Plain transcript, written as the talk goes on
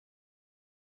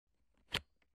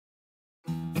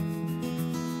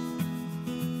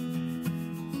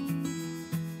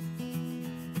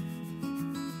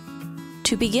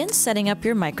To begin setting up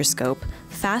your microscope,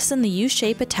 fasten the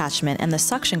U-shape attachment and the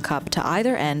suction cup to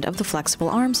either end of the flexible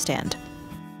arm stand.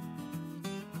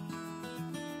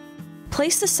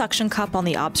 Place the suction cup on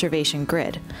the observation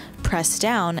grid, press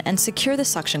down and secure the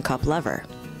suction cup lever.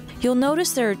 You'll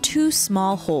notice there are two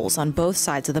small holes on both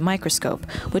sides of the microscope,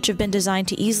 which have been designed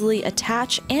to easily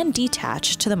attach and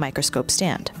detach to the microscope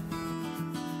stand.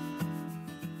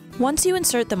 Once you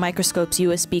insert the microscope's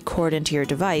USB cord into your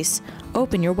device,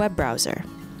 open your web browser.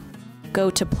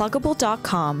 Go to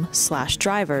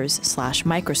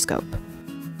plugable.com/drivers/microscope.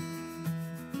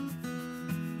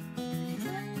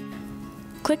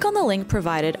 Click on the link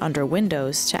provided under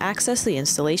Windows to access the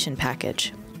installation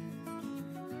package.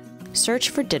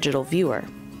 Search for Digital Viewer.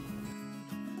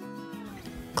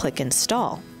 Click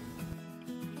Install.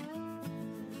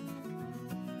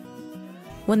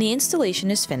 When the installation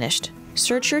is finished,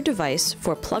 search your device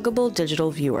for Plugable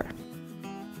Digital Viewer.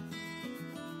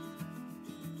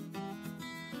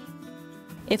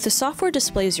 If the software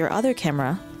displays your other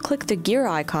camera, click the gear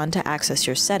icon to access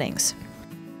your settings.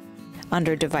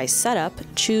 Under Device Setup,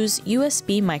 choose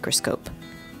USB Microscope.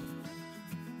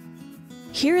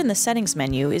 Here in the Settings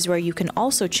menu is where you can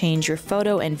also change your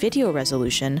photo and video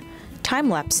resolution,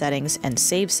 time-lapse settings, and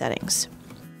save settings.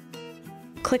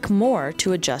 Click More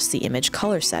to adjust the image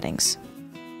color settings.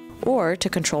 Or, to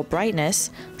control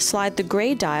brightness, slide the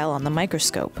gray dial on the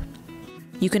microscope.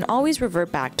 You can always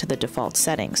revert back to the default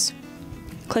settings.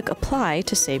 Click Apply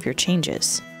to save your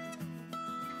changes.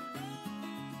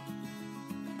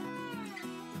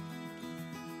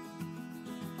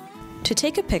 To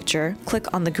take a picture,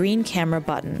 click on the green camera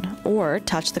button, or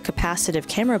touch the capacitive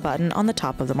camera button on the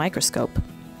top of the microscope.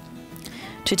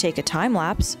 To take a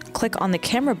time-lapse, click on the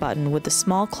camera button with the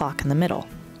small clock in the middle.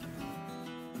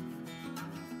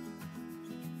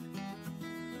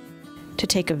 To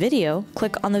take a video,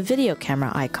 click on the video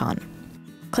camera icon.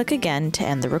 Click again to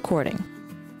end the recording.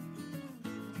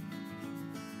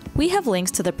 We have links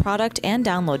to the product and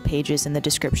download pages in the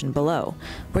description below,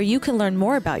 where you can learn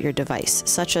more about your device,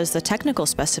 such as the technical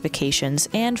specifications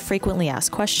and frequently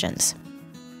asked questions.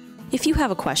 If you have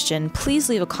a question, please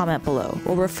leave a comment below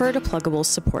or refer to Plugable's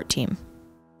support team.